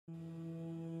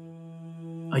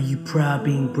Are you proud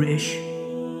being British?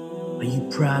 Are you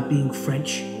proud being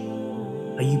French?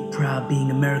 Are you proud being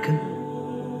American?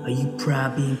 Are you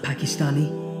proud being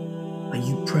Pakistani? Are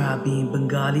you proud being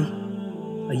Bengali?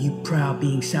 Are you proud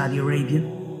being Saudi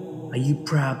Arabian? Are you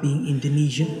proud being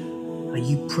Indonesian? Are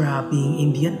you proud being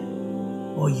Indian?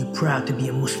 Or are you proud to be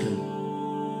a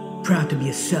Muslim? Proud to be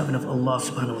a servant of Allah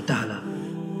subhanahu wa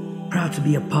ta'ala? Proud to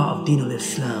be a part of Deen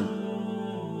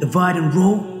al-Islam? Divide and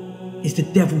rule is the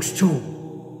devil's tool.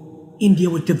 India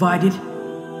was divided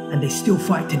and they still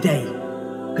fight today.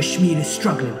 Kashmir is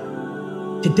struggling.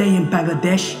 Today in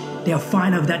Bangladesh, they are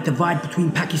fighting over that divide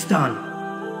between Pakistan.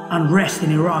 Unrest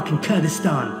in Iraq and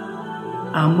Kurdistan.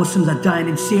 Our Muslims are dying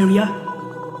in Syria.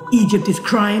 Egypt is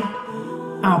crying.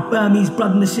 Our Burmese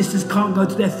brothers and sisters can't go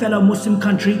to their fellow Muslim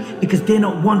country because they're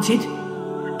not wanted.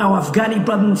 Our Afghani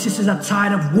brothers and sisters are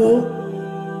tired of war.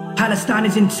 Palestine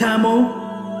is in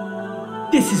turmoil.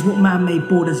 This is what man-made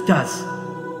borders does.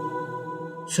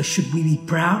 So should we be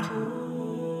proud?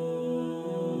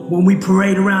 When we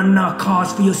parade around in our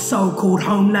cars for your so-called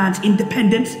homeland's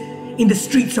independence in the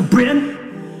streets of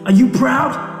Britain, are you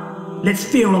proud? Let's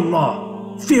fear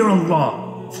Allah, fear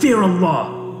Allah, fear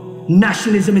Allah.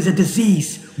 Nationalism is a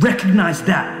disease, recognize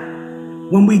that.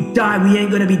 When we die, we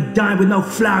ain't gonna be dying with no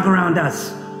flag around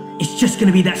us. It's just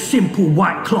gonna be that simple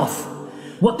white cloth.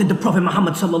 What did the Prophet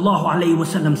Muhammad sallallahu alaihi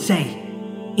wasallam say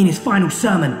in his final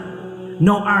sermon?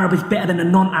 No Arab is better than a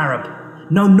non-Arab.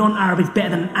 No non-Arab is better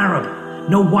than an Arab.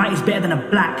 No white is better than a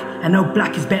black, and no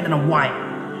black is better than a white.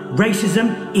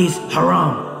 Racism is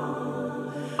haram.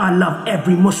 I love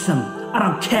every Muslim. I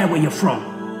don't care where you're from.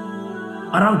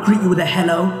 I don't greet you with a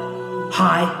hello,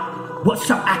 hi,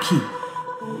 what's up, Aki?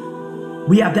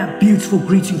 We have that beautiful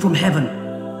greeting from heaven.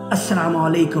 Assalamu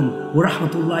alaikum wa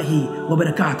rahmatullahi wa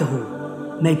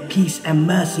barakatuhu. May peace and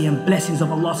mercy and blessings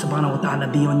of Allah subhanahu wa ta'ala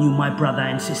be on you, my brother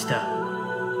and sister.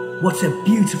 What a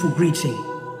beautiful greeting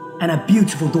and a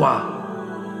beautiful dua.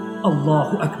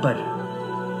 Allahu Akbar.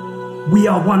 We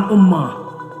are one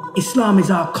ummah. Islam is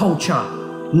our culture,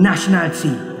 nationality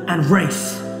and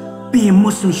race. Being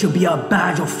Muslim should be our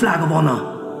badge or flag of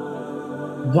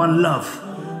honor. One love,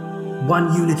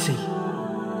 one unity,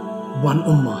 one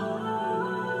ummah.